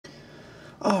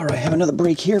Alright, have another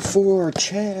break here for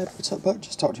Chad. What's up, bud?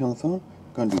 Just talked to you on the phone.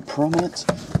 Going to do Prominence,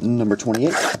 number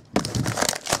 28.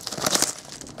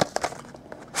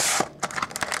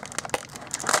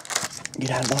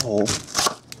 Get out of the hole.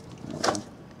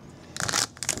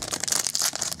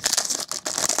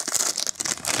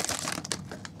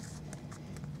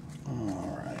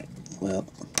 Alright, flip.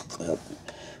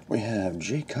 We have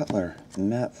Jay Cutler,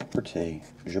 Matt Forte,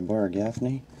 Jabbar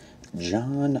Gaffney,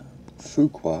 John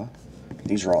Fuqua.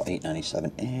 These are all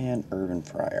 $8.97, and Irvin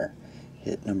Fryer.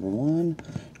 Hit number 1,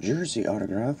 jersey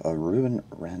autograph of Ruben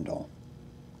Randall.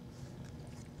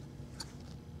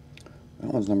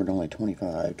 That one's numbered only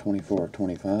 25, 24 of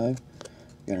 25.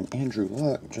 Got an Andrew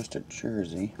Luck, just a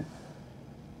jersey.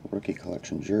 Rookie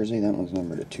collection jersey. That one's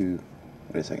numbered at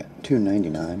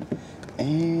 $2.99.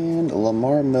 And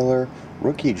Lamar Miller,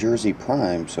 rookie jersey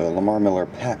prime. So Lamar Miller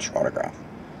patch autograph.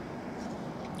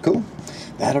 Cool.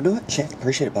 That'll do it. Check.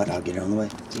 Appreciate it, bud. I'll get it on the way.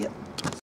 See ya.